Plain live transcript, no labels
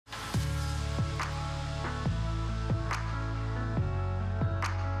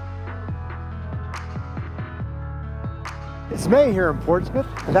It's May here in Portsmouth,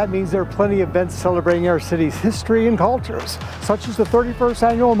 and that means there are plenty of events celebrating our city's history and cultures, such as the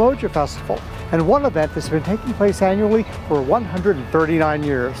 31st Annual UMOJA Festival, and one event that's been taking place annually for 139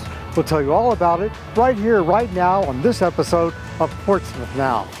 years. We'll tell you all about it right here, right now, on this episode of Portsmouth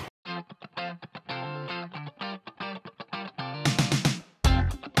Now.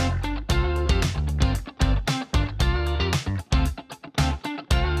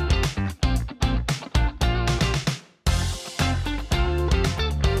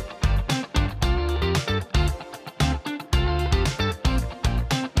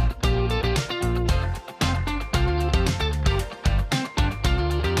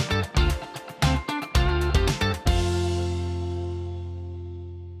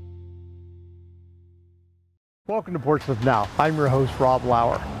 Welcome to Portsmouth Now. I'm your host, Rob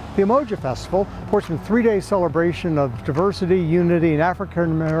Lauer. The UMOJA Festival, Portsmouth's three-day celebration of diversity, unity, and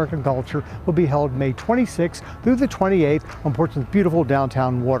African-American culture, will be held May 26th through the 28th on Portsmouth's beautiful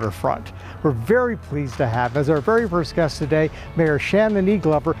downtown waterfront. We're very pleased to have, as our very first guest today, Mayor Shannon E.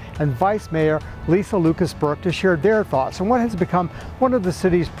 Glover and Vice Mayor Lisa Lucas Burke to share their thoughts on what has become one of the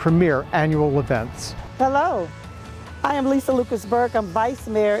city's premier annual events. Hello. I am Lisa Lucas Burke. I'm Vice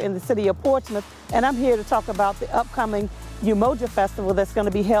Mayor in the City of Portsmouth, and I'm here to talk about the upcoming UMOJA Festival that's going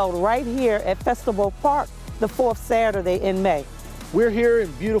to be held right here at Festival Park the fourth Saturday in May. We're here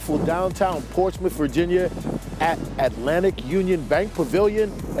in beautiful downtown Portsmouth, Virginia at Atlantic Union Bank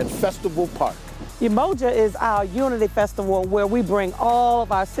Pavilion and Festival Park. UMOJA is our unity festival where we bring all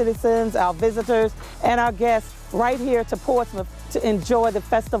of our citizens, our visitors, and our guests right here to Portsmouth to enjoy the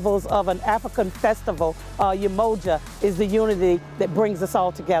festivals of an African festival. UMOJA is the unity that brings us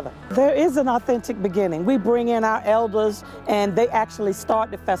all together. There is an authentic beginning. We bring in our elders and they actually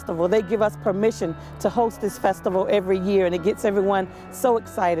start the festival. They give us permission to host this festival every year, and it gets everyone so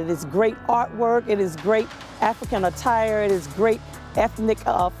excited. It's great artwork, it is great African attire, it is great ethnic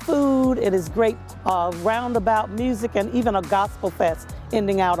food, it is great roundabout music, and even a gospel fest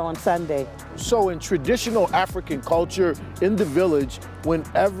ending out on Sunday. So in traditional African culture in the village,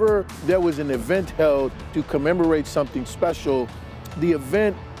 whenever there was an event held to commemorate something special, the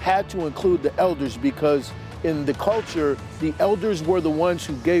event had to include the elders, because in the culture, the elders were the ones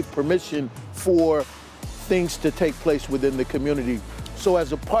who gave permission for things to take place within the community. So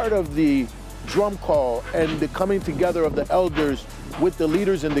as a part of the drum call and the coming together of the elders with the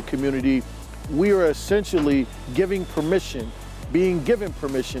leaders in the community, we are essentially being given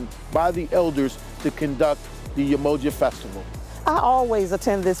permission by the elders to conduct the UMOJA Festival. I always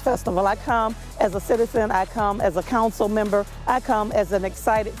attend this festival. I come as a citizen, I come as a council member, I come as an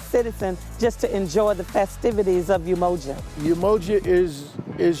excited citizen just to enjoy the festivities of UMOJA. UMOJA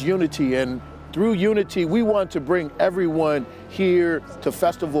is unity, and through unity we want to bring everyone here to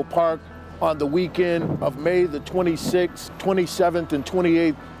Festival Park on the weekend of May the 26th, 27th, and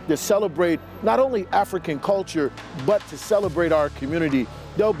 28th to celebrate not only African culture, but to celebrate our community.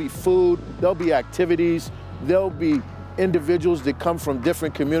 There'll be food, there'll be activities, there'll be individuals that come from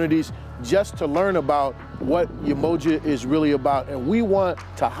different communities just to learn about what UMOJA is really about. And we want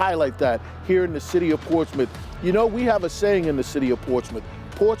to highlight that here in the city of Portsmouth. You know, we have a saying in the city of Portsmouth: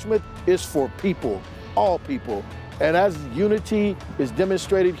 Portsmouth is for people, all people. And as unity is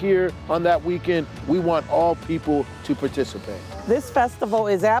demonstrated here on that weekend, we want all people to participate. This festival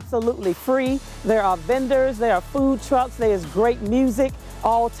is absolutely free. There are vendors, there are food trucks, there is great music,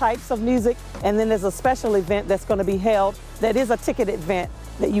 all types of music, and then there's a special event that's going to be held that is a ticketed event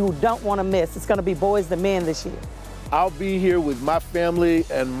that you don't want to miss. It's going to be Boys to Men this year. I'll be here with my family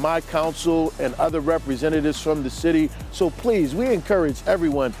and my council and other representatives from the city. So please, we encourage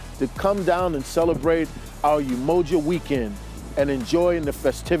everyone to come down and celebrate our UMOJA weekend and enjoy the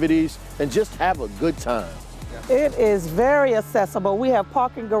festivities and just have a good time. It is very accessible. We have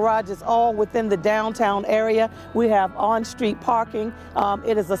parking garages all within the downtown area. We have on-street parking.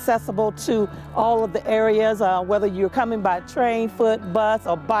 It is accessible to all of the areas, whether you're coming by train, foot, bus,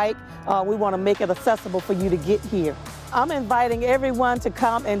 or bike. We want to make it accessible for you to get here. I'm inviting everyone to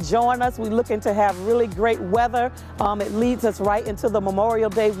come and join us. We're looking to have really great weather. It leads us right into the Memorial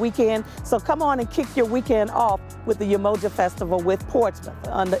Day weekend. So come on and kick your weekend off with the UMOJA Festival with Portsmouth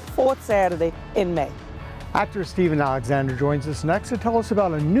on the fourth Saturday in May. Actor Stephen Alexander joins us next to tell us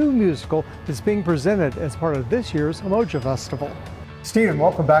about a new musical that's being presented as part of this year's UMOJA Festival. Stephen,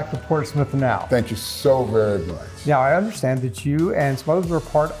 welcome back to Portsmouth Now. Thank you so very much. Now, I understand that you and some others were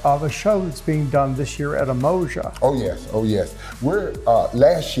part of a show that's being done this year at UMOJA. Oh yes, oh yes. We're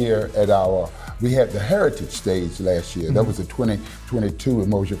last year at we had the Heritage Stage last year. That was the 2022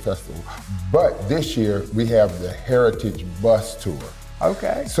 UMOJA Festival. But this year we have the Heritage Bus Tour.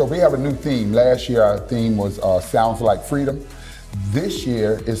 Okay. So we have a new theme. Last year our theme was Sounds Like Freedom. This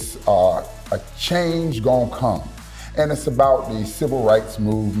year is a change gonna come. And it's about the civil rights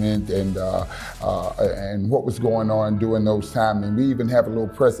movement and what was going on during those times. And we even have a little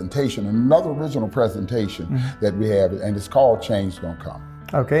presentation, another original presentation that we have, and it's called Change Gonna Come.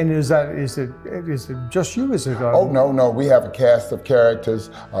 Okay, and is it just you? Is it? Oh no, we have a cast of characters.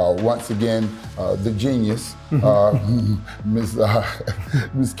 Once again, the genius, Ms.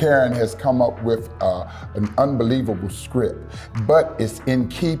 Karen has come up with an unbelievable script, but it's in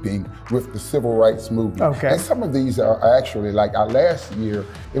keeping with the civil rights movement. Okay. And some of these are actually, like our last year,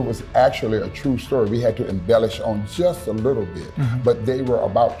 it was actually a true story. We had to embellish on just a little bit, but they were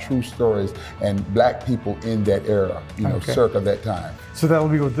about true stories and black people in that era, you know, circa that time. So that'll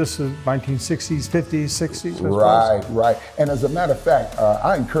be what this is, 1960s, 50s, 60s? Right. And as a matter of fact,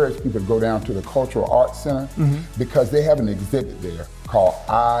 I encourage people to go down to the Cultural Arts Center because they have an exhibit there called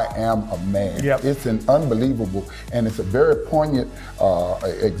I Am a Man. Yep. It's an unbelievable, and it's a very poignant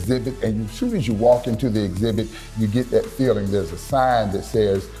exhibit. And as soon as you walk into the exhibit, you get that feeling. There's a sign that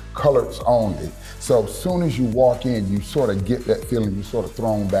says colors only. So as soon as you walk in, you sort of get that feeling. You're sort of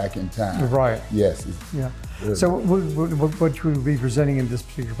thrown back in time. Right. Yes. Yeah. So what you would be presenting in this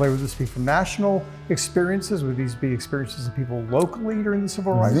particular play, would this be from national experiences? Would these be experiences of people locally during the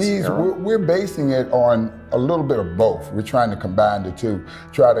civil rights era? We're basing it on a little bit of both. We're trying to combine the two,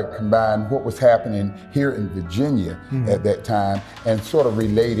 try to combine what was happening here in Virginia at that time and sort of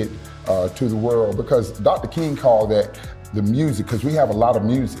relate it to the world, because Dr. King called that the music, because we have a lot of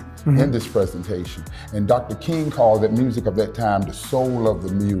music in this presentation. And Dr. King called that music of that time the soul of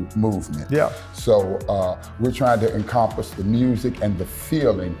the movement. Yeah. So we're trying to encompass the music and the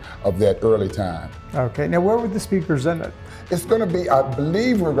feeling of that early time. Okay, now where would this be presented? It's gonna be, I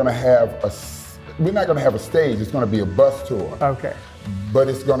believe we're gonna have we're not gonna have a stage, it's gonna be a bus tour. Okay. But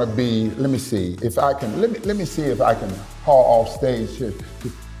it's gonna be, let me see, if I can, let me see if I can haul off stage here.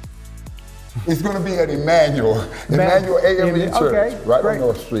 It's going to be at Emmanuel AME Church, right on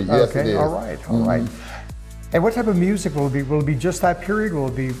North Street. Yes, it is. All right. And what type of music will it be? Will it be just that period? Will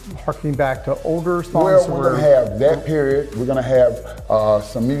it be harkening back to older songs? Well, we're going to have that period. We're going to have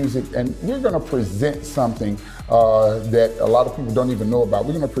some music, and we're going to present something that a lot of people don't even know about.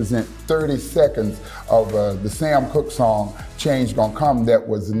 We're going to present 30 seconds of the Sam Cooke song, Change Gonna Come, that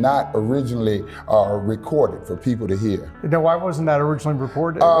was not originally recorded for people to hear. Now, why wasn't that originally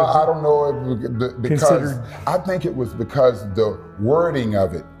recorded? I don't know, because I think it was because the wording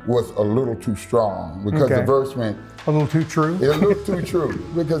of it was a little too strong, because the verse went a little too true. A little too true,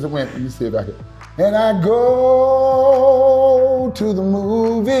 because it went, let me see if I can. And I go to the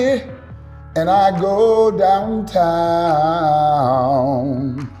movie, and I go downtown.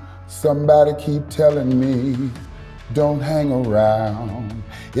 Somebody keep telling me, don't hang around.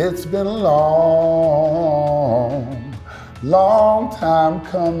 It's been a long, long time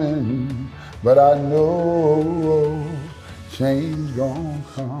coming, but I know change gonna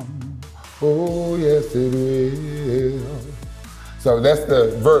come. Oh, yes, it will. So that's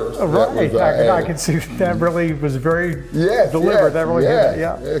the verse. Right, I can see that really was very deliberate. That really hit it,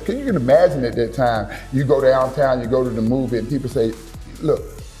 yeah. Because you can imagine at that time, you go downtown, you go to the movie, and people say, look,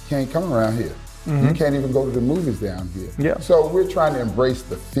 you can't come around here. You can't even go to the movies down here. Yeah. So we're trying to embrace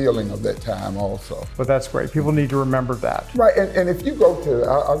the feeling of that time also. But that's great. People need to remember that. Right, and if you go to,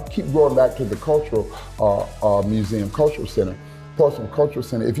 I'll keep going back to the Cultural Museum, Cultural Center, Portsmouth Cultural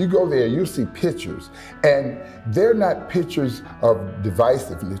Center. If you go there, you'll see pictures, and they're not pictures of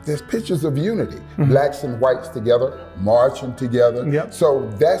divisiveness. There's pictures of unity. Blacks and whites together, marching together. Yep. So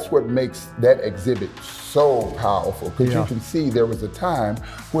that's what makes that exhibit so powerful, because you can see there was a time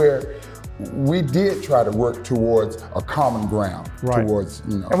where we did try to work towards a common ground, towards,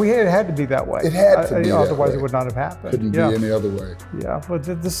 you know. And it had to be that way. It had to be otherwise that way. It would not have happened. Couldn't be any other way. Yeah, well,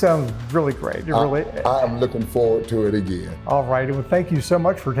 this sounds really great. I'm looking forward to it again. All right, well, thank you so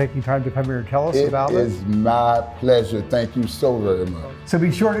much for taking time to come here and tell us about it. It is my pleasure. Thank you so very much. So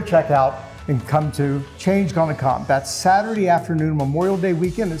be sure to check out and come to Change Gonna Come. That's Saturday afternoon, Memorial Day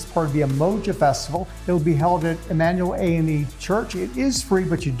weekend. It's part of the UMOJA Festival. It'll be held at Emmanuel AME Church. It is free,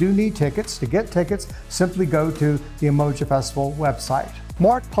 but you do need tickets. To get tickets, simply go to the UMOJA Festival website.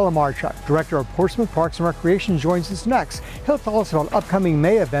 Mark Palamarchuk, Director of Portsmouth Parks and Recreation, joins us next. He'll tell us about upcoming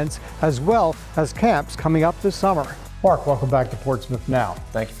May events as well as camps coming up this summer. Mark, welcome back to Portsmouth Now.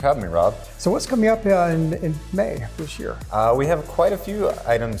 Thank you for having me, Rob. So what's coming up in May this year? We have quite a few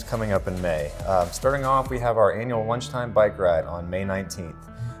items coming up in May. Starting off, we have our annual lunchtime bike ride on May 19th.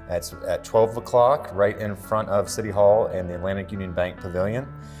 It's at 12 o'clock right in front of City Hall and the Atlantic Union Bank Pavilion.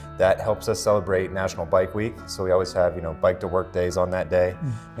 That helps us celebrate National Bike Week, so we always have, bike to work days on that day.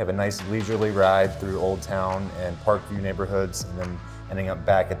 We have a nice leisurely ride through Old Town and Parkview neighborhoods, and then ending up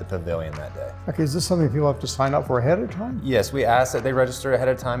back at the pavilion that day. Okay, is this something people have to sign up for ahead of time? Yes, we ask that they register ahead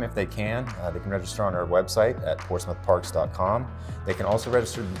of time if they can. They can register on our website at portsmouthparks.com. They can also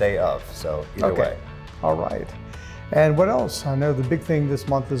register the day of, so either way. All right. And what else? I know the big thing this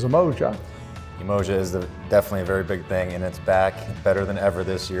month is UMOJA. UMOJA is definitely a very big thing, and it's back better than ever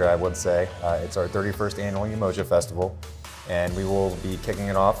this year, I would say. It's our 31st annual UMOJA Festival, and we will be kicking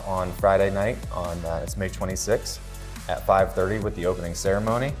it off on Friday night. It's May 26th at 5:30 with the opening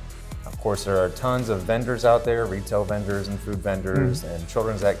ceremony. Of course, there are tons of vendors out there, retail vendors and food vendors and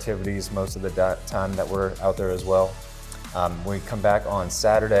children's activities most of the time that we're out there as well. We come back on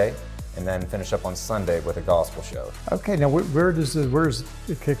Saturday and then finish up on Sunday with a gospel show. Okay, now where's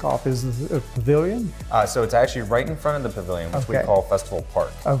the kickoff? Is the pavilion? So it's actually right in front of the pavilion, which we call Festival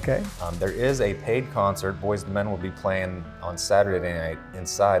Park. Okay. There is a paid concert. Boys and Men will be playing on Saturday night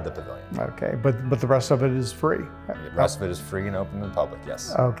inside the pavilion. Okay, but the rest of it is free? The rest of it is free and open to the public,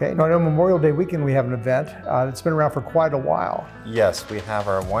 yes. Okay, now I know Memorial Day weekend we have an event. It's been around for quite a while. Yes, we have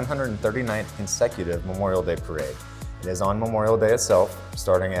our 139th consecutive Memorial Day Parade. It is on Memorial Day itself,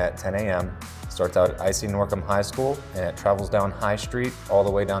 starting at 10 a.m. Starts out at I.C. Norcom High School, and it travels down High Street all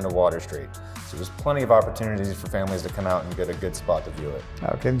the way down to Water Street. So there's plenty of opportunities for families to come out and get a good spot to view it.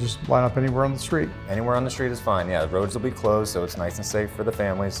 Okay, and just line up anywhere on the street? Anywhere on the street is fine, yeah. The roads will be closed, so it's nice and safe for the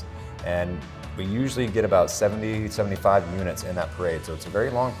families. And we usually get about 70, 75 units in that parade, so it's a very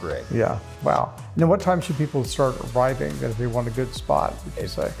long parade. Yeah, wow. And then what time should people start arriving if they want a good spot, would you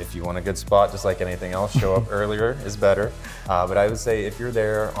say? If you want a good spot, just like anything else, show up earlier is better. But I would say if you're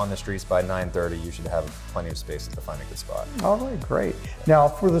there on the streets by 9:30, you should have plenty of space to find a good spot. All right, great. Now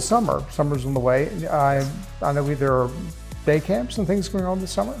for the summer's on the way. I know there are day camps and things going on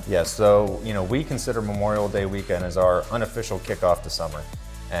this summer? Yes, so we consider Memorial Day weekend as our unofficial kickoff to summer.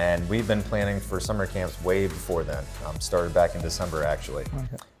 And we've been planning for summer camps way before then, started back in December actually.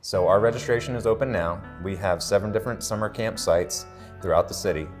 Okay. So our registration is open now. We have 7 different summer camp sites throughout the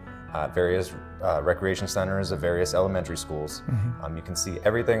city, various recreation centers of various elementary schools. You can see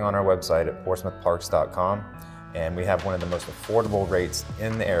everything on our website at portsmouthparks.com, and we have one of the most affordable rates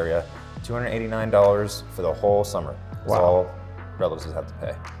in the area, $289 for the whole summer. That's all relatives have to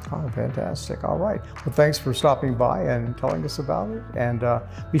pay. Oh, fantastic. All right. Well, thanks for stopping by and telling us about it. And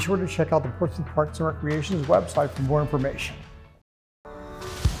be sure to check out the Portsmouth Parks and Recreation's website for more information.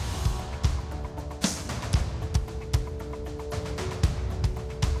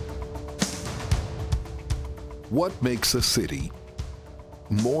 What makes a city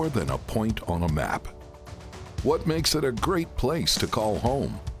more than a point on a map? What makes it a great place to call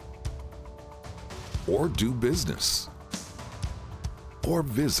home? Or do business? Or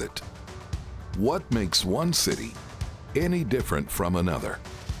visit? What makes one city any different from another?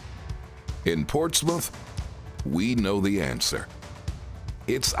 In Portsmouth, we know the answer.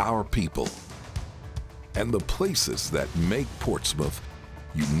 It's our people and the places that make Portsmouth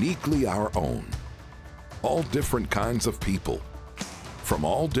uniquely our own. All different kinds of people from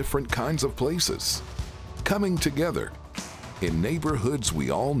all different kinds of places coming together in neighborhoods we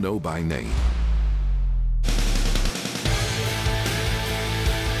all know by name.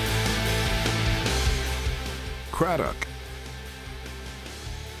 Craddock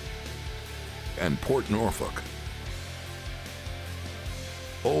and Port Norfolk,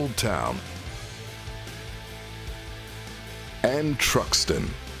 Old Town and Truxton,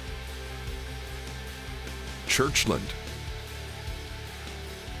 Churchland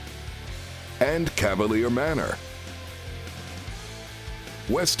and Cavalier Manor,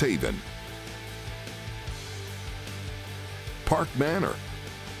 West Haven, Park Manor,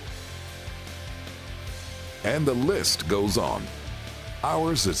 and the list goes on.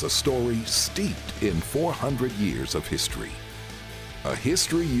 Ours is a story steeped in 400 years of history. A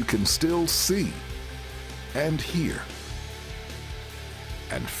history you can still see and hear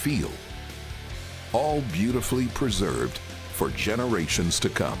and feel, all beautifully preserved for generations to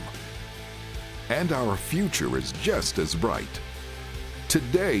come. And our future is just as bright.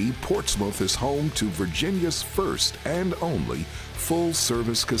 Today, Portsmouth is home to Virginia's first and only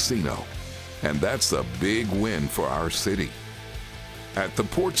full-service casino. And that's a big win for our city. At the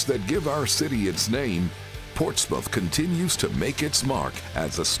ports that give our city its name, Portsmouth continues to make its mark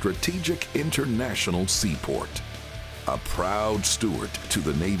as a strategic international seaport, a proud steward to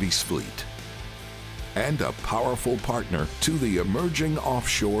the Navy's fleet, and a powerful partner to the emerging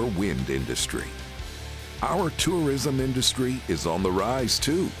offshore wind industry. Our tourism industry is on the rise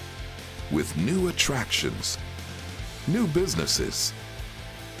too, with new attractions, new businesses,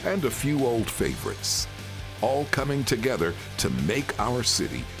 and a few old favorites, all coming together to make our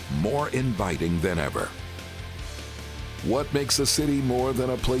city more inviting than ever. What makes a city more than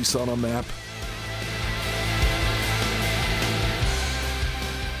a place on a map?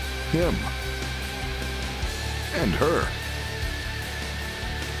 Him and her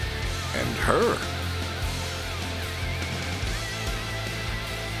and her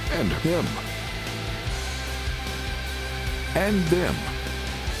and him and them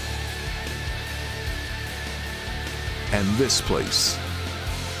and this place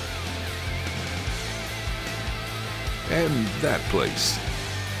and that place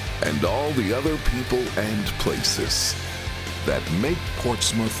and all the other people and places that make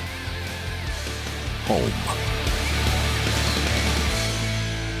Portsmouth home.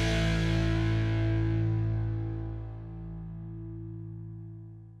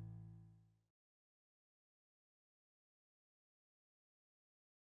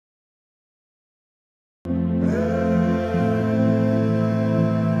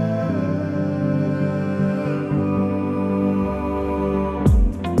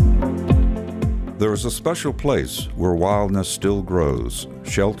 There is a special place where wildness still grows,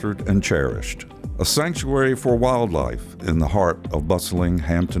 sheltered and cherished. A sanctuary for wildlife in the heart of bustling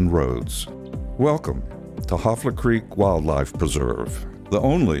Hampton Roads. Welcome to Hoffler Creek Wildlife Preserve, the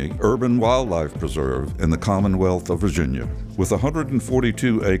only urban wildlife preserve in the Commonwealth of Virginia, with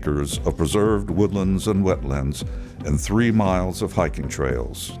 142 acres of preserved woodlands and wetlands and 3 miles of hiking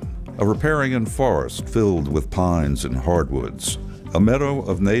trails. A riparian forest filled with pines and hardwoods, a meadow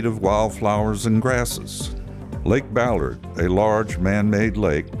of native wildflowers and grasses, Lake Ballard, a large man-made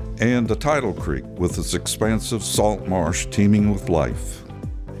lake, and a tidal creek with its expansive salt marsh teeming with life.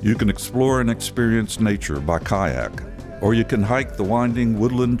 You can explore and experience nature by kayak, or you can hike the winding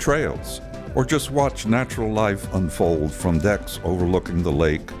woodland trails, or just watch natural life unfold from decks overlooking the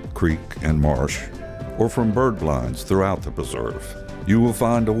lake, creek, and marsh, or from bird blinds throughout the preserve. You will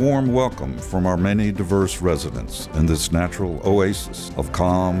find a warm welcome from our many diverse residents in this natural oasis of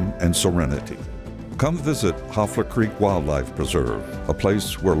calm and serenity. Come visit Hoffler Creek Wildlife Preserve, a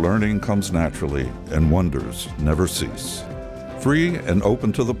place where learning comes naturally and wonders never cease. Free and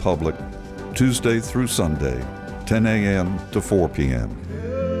open to the public, Tuesday through Sunday, 10 a.m. to 4 p.m.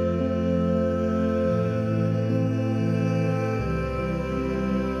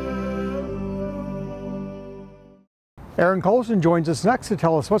 Aaron Colson joins us next to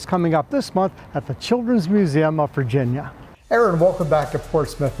tell us what's coming up this month at the Children's Museum of Virginia. Aaron, welcome back to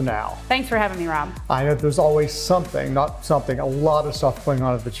Portsmouth Now. Thanks for having me, Rob. I know there's always something, not something, a lot of stuff going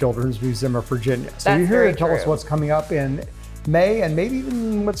on at the Children's Museum of Virginia. So you're here to tell us what's coming up in May and maybe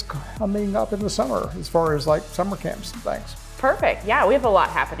even what's coming up in the summer as far as like summer camps and things. Perfect. Yeah, we have a lot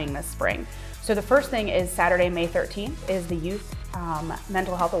happening this spring. So the first thing is Saturday, May 13th is the Youth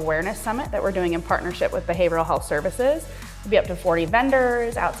Mental Health Awareness Summit that we're doing in partnership with Behavioral Health Services. There'll be up to 40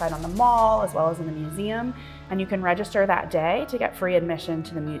 vendors outside on the mall as well as in the museum. And you can register that day to get free admission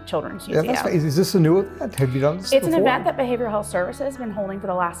to the Children's Museum. Yeah, is this a new event? Have you done this It's before? an event that Behavioral Health Services has been holding for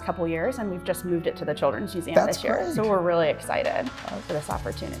the last couple years, and we've just moved it to the Children's Museum this year. Great. So we're really excited for this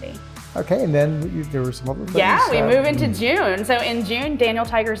opportunity. Okay, and then there were some other things. Yeah, we move into June. So in June, Daniel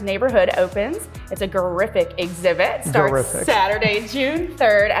Tiger's Neighborhood opens. It's a Gorific exhibit. Starts Saturday, June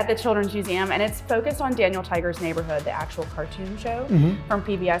 3rd at the Children's Museum, and it's focused on Daniel Tiger's Neighborhood, the actual cartoon show from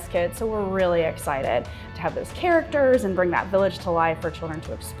PBS Kids. So we're really excited to have those characters and bring that village to life for children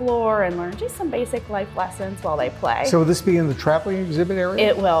to explore and learn just some basic life lessons while they play. So will this be in the traveling exhibit area?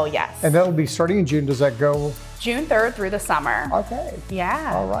 It will, yes. And that'll be starting in June. Does that go? June 3rd through the summer. Okay.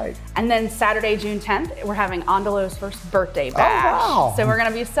 Yeah. All right. And then Saturday, June 10th, we're having Andalo's first birthday bash. Oh, wow. So we're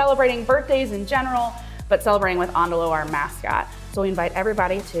gonna be celebrating birthdays in general, but celebrating with Andalo, our mascot. So we invite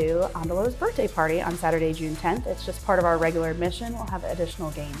everybody to Andalo's birthday party on Saturday, June 10th. It's just part of our regular mission. We'll have additional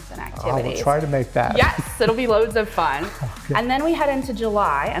games and activities. I will try to make that. Yes, it'll be loads of fun. Okay. And then we head into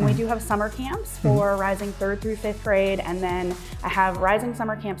July, and we do have summer camps for rising 3rd through 5th grade. And then I have rising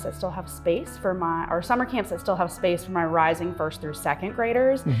summer camps that still have space for or summer camps that still have space for my rising 1st through 2nd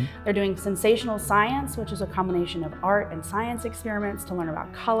graders. They're doing sensational science, which is a combination of art and science experiments to learn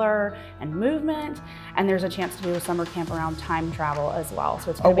about color and movement. And there's a chance to do a summer camp around time travel as well. So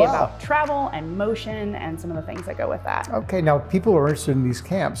it's going to be about travel and motion and some of the things that go with that. Okay, now people are interested in these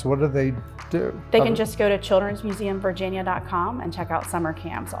camps. What do they do? They can just go to childrensmuseumvirginia.com and check out summer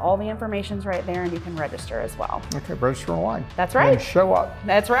camps. All the information's right there and you can register as well. Okay, register online. That's right. And show up.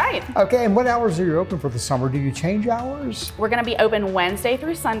 That's right. Okay, and what hours are you open for the summer? Do you change hours? We're going to be open Wednesday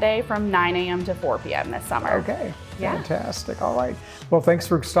through Sunday from 9 a.m. to 4 p.m. this summer. Okay. Yeah. Fantastic. All right. Well, thanks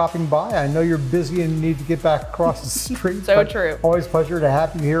for stopping by. I know you're busy and need to get back across the street. So true. Always a pleasure to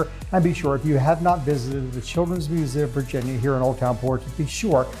have you here. And be sure, if you have not visited the Children's Museum of Virginia here in Old Town Portsmouth, be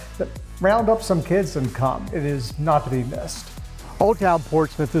sure that round up some kids and come. It is not to be missed. Old Town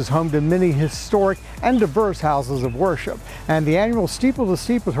Portsmouth is home to many historic and diverse houses of worship, and the annual Steeple to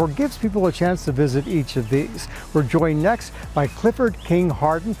Steeple Tour gives people a chance to visit each of these. We're joined next by Clifford King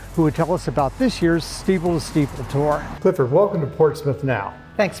Harden, who will tell us about this year's Steeple to Steeple Tour. Clifford, welcome to Portsmouth Now.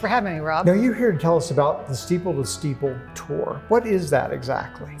 Thanks for having me, Rob. Now you're here to tell us about the Steeple to Steeple Tour. What is that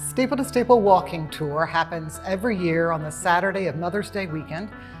exactly? Steeple to Steeple Walking Tour happens every year on the Saturday of Mother's Day weekend,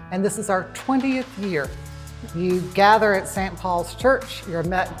 and this is our 20th year. You gather at St. Paul's Church. You're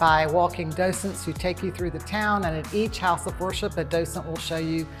met by walking docents who take you through the town, and at each house of worship, a docent will show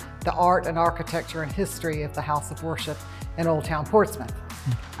you the art and architecture and history of the house of worship in Old Town Portsmouth.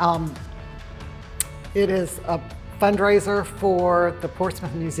 It is a fundraiser for the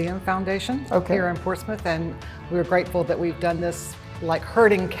Portsmouth Museum Foundation here in Portsmouth, and we're grateful that we've done this like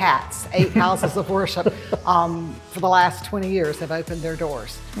herding cats. 8 houses of worship for the last 20 years have opened their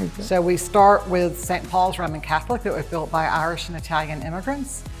doors. So we start with St. Paul's Roman Catholic that was built by Irish and Italian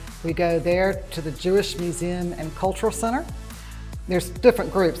immigrants. We go there to the Jewish Museum and Cultural Center. There's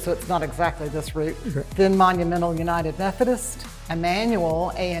different groups, so it's not exactly this route. Then Monumental United Methodist,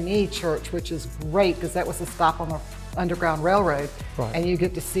 Emmanuel AME Church, which is great because that was a stop on the Underground Railroad, and you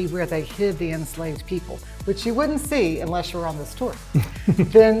get to see where they hid the enslaved people, which you wouldn't see unless you were on this tour.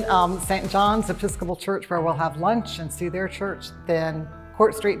 Then St. John's Episcopal Church, where we'll have lunch and see their church. Then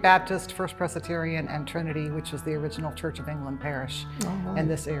Court Street Baptist, First Presbyterian, and Trinity, which was the original Church of England parish in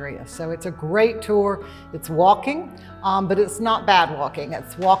this area. So it's a great tour. It's walking, but it's not bad walking.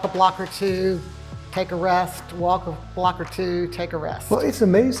 It's walk a block or two, take a rest, walk a block or two, take a rest. Well, it's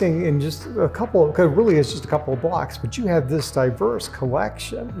amazing in just a couple, because really it's just a couple of blocks, but you have this diverse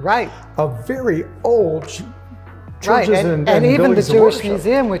collection of very old churches and even the Jewish worship.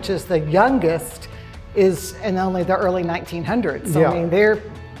 Museum, which is the youngest, is in only the early 1900s. So, I mean, they're...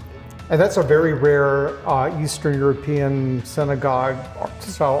 And that's a very rare Eastern European synagogue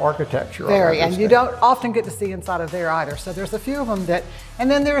style architecture. Very, and you don't often get to see inside of there either. So there's a few of them that,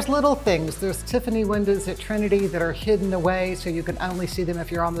 and then there's little things. There's Tiffany windows at Trinity that are hidden away, so you can only see them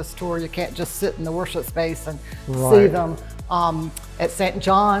if you're on this tour. You can't just sit in the worship space and see them. At St.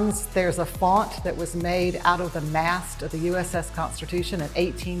 John's, there's a font that was made out of the mast of the USS Constitution in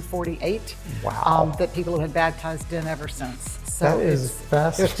 1848 that people have been baptized in ever since. So that is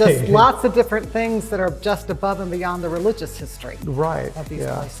fascinating. There's just lots of different things that are just above and beyond the religious history of these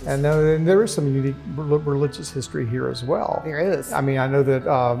places. And there is some unique religious history here as well. There is. I mean, I know that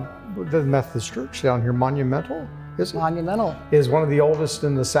the Methodist Church down here, Monumental, Monumental is one of the oldest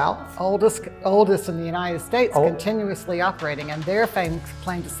in the South. Oldest in the United States, continuously operating. And their claim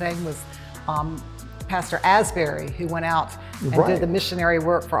to fame was Pastor Asbury, who went out and did the missionary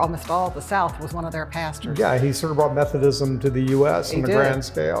work for almost all of the South, was one of their pastors. Yeah, he sort of brought Methodism to the U.S. on a grand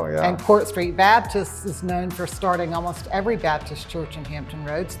scale. And Court Street Baptist is known for starting almost every Baptist church in Hampton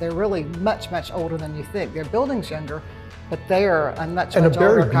Roads. They're really much, much older than you think. Their building's younger, but they are a much older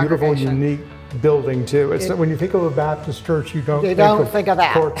very beautiful, unique building too. It's when you think of a Baptist church, you don't think of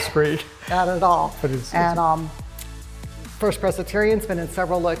that. Court Street. Not at all. But it's First Presbyterian's been in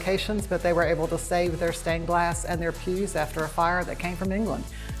several locations, but they were able to save their stained glass and their pews after a fire that came from England.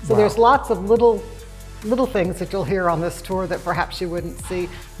 So there's lots of little things that you'll hear on this tour that perhaps you wouldn't see.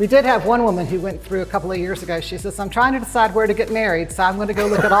 We did have one woman who went through a couple of years ago. She says, I'm trying to decide where to get married, so I'm going to go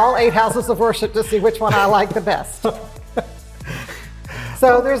look at all 8 houses of worship to see which one I like the best.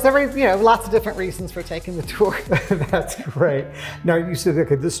 So there's lots of different reasons for taking the tour. That's great. Now you said,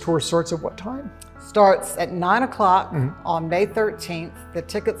 this tour starts at what time? Starts at 9 o'clock on May 13th. The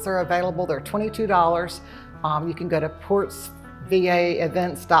tickets are available. They're $22. You can go to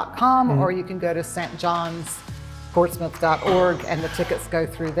portsvaevents.com or you can go to stjohnsportsmouth.org and the tickets go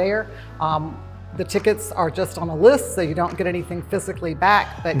through there. The tickets are just on a list, so you don't get anything physically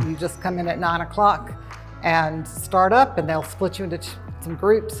back, but you just come in at 9 o'clock and start up, and they'll split you into some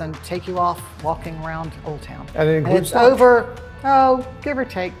groups and take you off walking around Old Town. And it's over, give or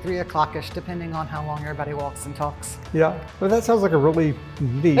take 3 o'clock-ish, depending on how long everybody walks and talks. Yeah, well, that sounds like a really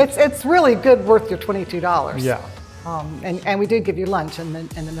neat. It's really good, worth your $22. Yeah. And we do give you lunch in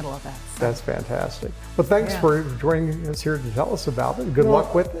the middle of that. So. That's fantastic. Well, thanks for joining us here to tell us about it. Good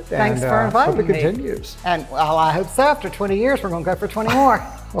luck with it. Thanks for inviting me. Hope it continues. And well, I hope so. After 20 years, we're going to go for 20 more.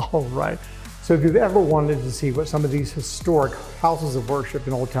 All right. So if you've ever wanted to see what some of these historic houses of worship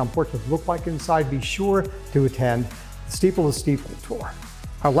in Old Town Portsmouth look like inside, be sure to attend the Steeple to Steeple Tour.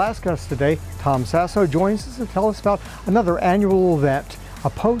 Our last guest today, Tom Sasso, joins us to tell us about another annual event, a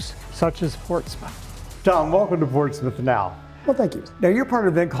post such as Portsmouth. Tom, welcome to Portsmouth Now. Well, thank you. Now, you're part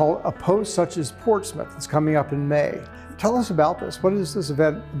of an event called A Post Such as Portsmouth. It's coming up in May. Tell us about this. What is this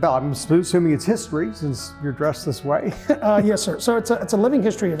event about? I'm assuming it's history, since you're dressed this way. Yes, sir. So it's a living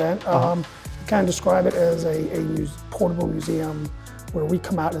history event. Kind of describe it as a portable museum where we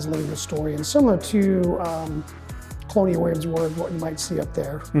come out as living historians, similar to Colonial Williamsburg, what you might see up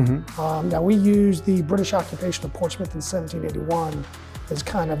there. Now, we use the British occupation of Portsmouth in 1781 as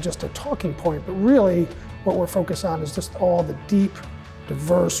kind of just a talking point, but really what we're focused on is just all the deep,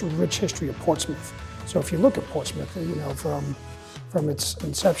 diverse, rich history of Portsmouth. So if you look at Portsmouth, you know, from its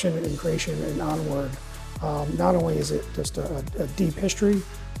inception and creation and onward, not only is it just a deep history,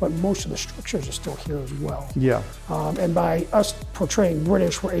 but most of the structures are still here as well. Yeah. And by us portraying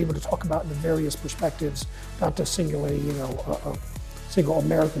British, we're able to talk about the various perspectives, not just singularly, you know, a single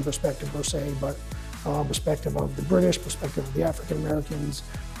American perspective per se, but perspective of the British, perspective of the African Americans,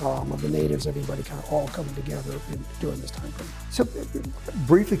 of the natives, everybody kind of all coming together during this time frame. So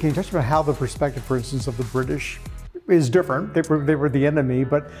briefly, can you touch about how the perspective, for instance, of the British is different? They were the enemy,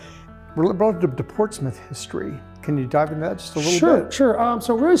 but relative to Portsmouth history, can you dive into that just a little bit? Sure.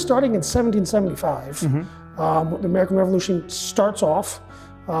 So really starting in 1775, the American Revolution starts off.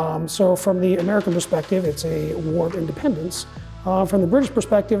 So from the American perspective, it's a war of independence. From the British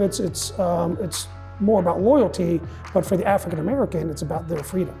perspective, it's more about loyalty, but for the African American, it's about their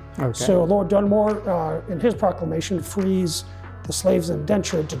freedom. Okay. So Lord Dunmore, in his proclamation, frees the slaves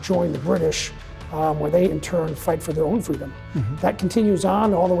indentured to join the British, where they in turn fight for their own freedom. That continues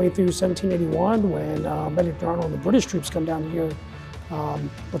on all the way through 1781 when Benedict Arnold and the British troops come down here.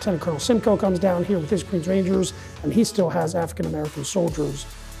 Lieutenant Colonel Simcoe comes down here with his Queen's Rangers, and he still has African American soldiers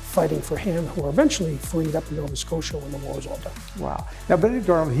fighting for him, who are eventually freed up in Nova Scotia when the war is all done. Wow. Now, Benedict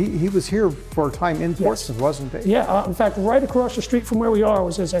Arnold, he was here for a time in Portsmouth, wasn't he? Yeah, in fact, right across the street from where we are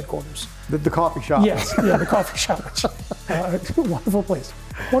was his headquarters. The coffee shop. Yes, yeah, the coffee shop. Wonderful place.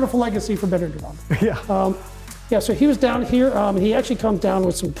 Wonderful legacy for Benedict Arnold. Yeah. Yeah, so he was down here. He actually comes down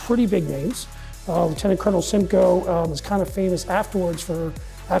with some pretty big names. Lieutenant Colonel Simcoe was kind of famous afterwards for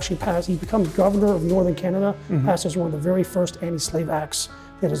he becomes governor of Northern Canada, passes one of the very first anti-slave acts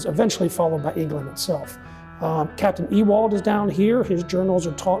that is eventually followed by England itself. Captain Ewald is down here. His journals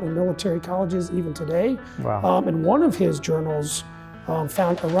are taught in military colleges even today. Wow. And one of his journals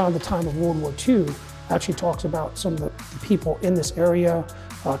found around the time of World War II actually talks about some of the people in this area,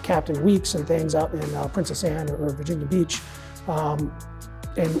 Captain Weeks and things out in Princess Anne or Virginia Beach.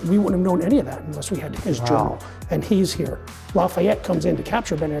 And we wouldn't have known any of that unless we had his journal. And he's here. Lafayette comes in to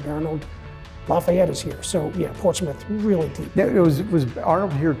capture Benedict Arnold. Lafayette is here. So yeah, Portsmouth really deep. Now, was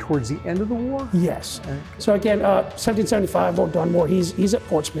Arnold here towards the end of the war? Yes. So again, 1775, Lord Dunmore, he's at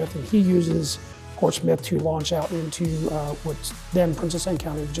Portsmouth, and he uses Portsmouth to launch out into what's then Princess Anne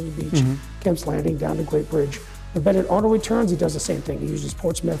County, Virginia Beach, Kemp's Landing, down to Great Bridge. When Benedict Arnold returns, he does the same thing. He uses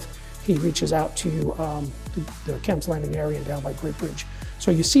Portsmouth. He reaches out to the Kemp's Landing area and down by Great Bridge. So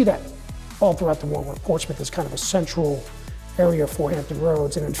you see that all throughout the war, where Portsmouth is kind of a central area for Hampton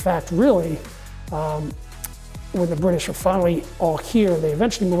Roads. And in fact, really, when the British are finally all here, they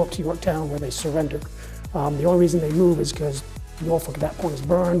eventually move up to Yorktown where they surrender. The only reason they move is because Norfolk at that point is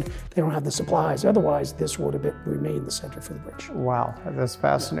burned. They don't have the supplies. Otherwise, this would have remained the center for the British. Wow, that's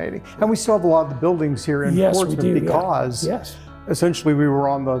fascinating. And we still have a lot of the buildings here in Portsmouth because essentially we were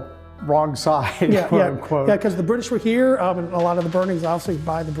on the wrong side, quote unquote. Yeah, because the British were here, and a lot of the burnings obviously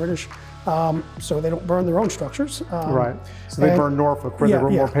by the British, so they don't burn their own structures. Right, so they burned Norfolk where there were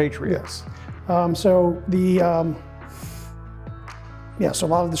more patriots. So so a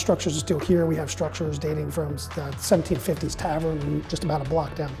lot of the structures are still here. We have structures dating from the 1750s tavern, just about a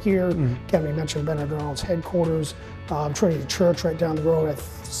block down here. Again, we mentioned Benedict Arnold's headquarters, Trinity Church right down the road at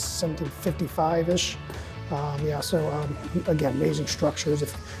 1755-ish. Again, amazing structures.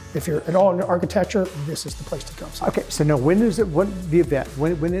 If you're at all into architecture, this is the place to go. Okay, so now when is it? The event?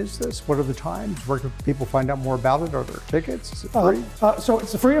 When is this? What are the times? Where can people find out more about it? Are there tickets? Is it free? So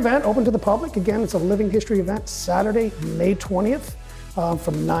it's a free event, open to the public. Again, it's a living history event, Saturday, May 20th,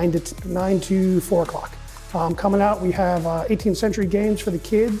 from 9 to 4 o'clock. Coming out, we have 18th century games for the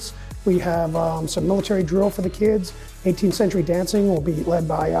kids. We have some military drill for the kids. 18th century dancing will be led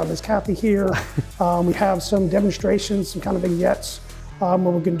by Miss Kathy here. We have some demonstrations, some kind of vignettes where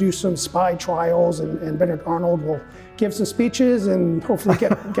we're going to do some spy trials, and Benedict Arnold will give some speeches and hopefully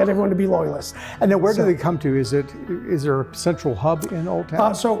get everyone to be loyalists. And then where do they come to? Is there a central hub in Old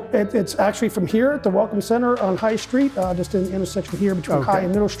Town? So it's actually from here at the Welcome Center on High Street, just in the intersection here between High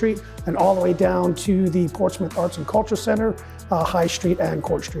and Middle Street, and all the way down to the Portsmouth Arts and Culture Center, High Street and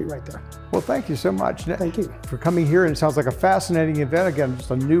Court Street right there. Well, thank you so much. Thank you for coming here. And it sounds like a fascinating event. Again,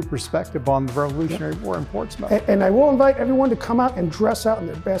 just a new perspective on the Revolutionary War in Portsmouth. And I will invite everyone to come out and dress out in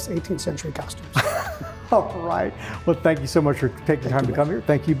their best 18th century costumes. All right. Well, thank you so much for taking the time to come here.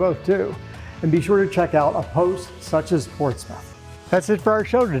 Thank you both, too. And be sure to check out a post such as Portsmouth. That's it for our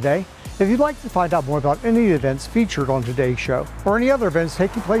show today. If you'd like to find out more about any of the events featured on today's show, or any other events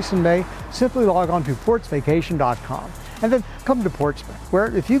taking place in May, simply log on to portsvacation.com. And then come to Portsmouth,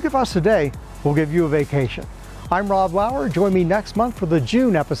 where if you give us a day, we'll give you a vacation. I'm Rob Lauer. Join me next month for the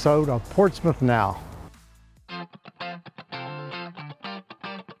June episode of Portsmouth Now.